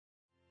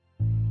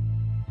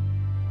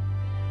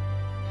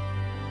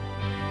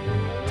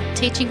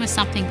Teaching was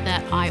something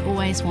that I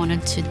always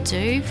wanted to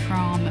do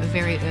from a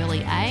very early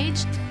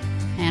age,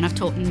 and I've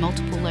taught in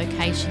multiple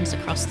locations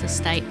across the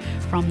state,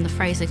 from the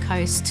Fraser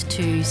Coast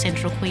to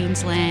central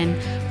Queensland,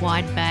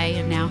 Wide Bay,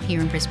 and now here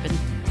in Brisbane.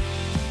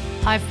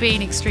 I've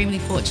been extremely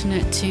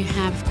fortunate to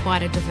have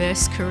quite a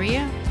diverse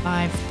career.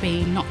 I've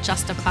been not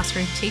just a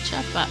classroom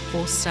teacher, but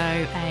also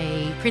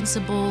a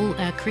principal,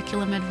 a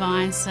curriculum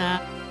advisor.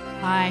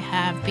 I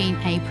have been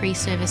a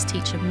pre-service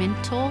teacher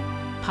mentor,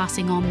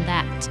 passing on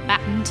that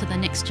baton to the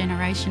next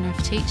generation of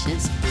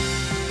teachers.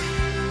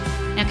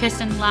 Now,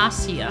 Kirsten,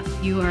 last year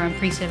you were a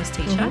pre-service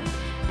teacher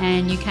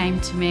and you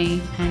came to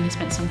me and you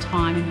spent some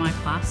time in my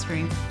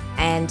classroom.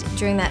 And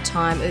during that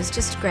time, it was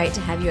just great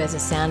to have you as a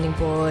sounding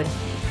board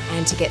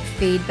and to get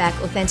feedback,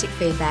 authentic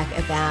feedback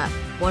about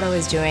what I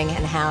was doing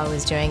and how I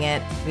was doing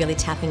it, really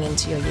tapping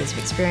into your years of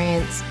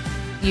experience.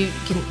 You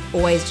can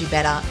always do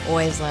better,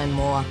 always learn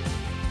more.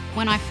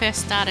 When I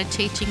first started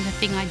teaching, the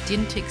thing I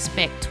didn't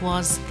expect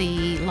was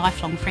the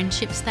lifelong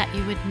friendships that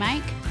you would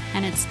make.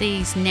 And it's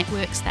these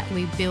networks that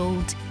we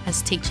build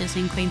as teachers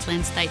in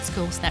Queensland state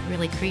schools that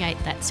really create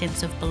that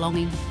sense of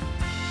belonging.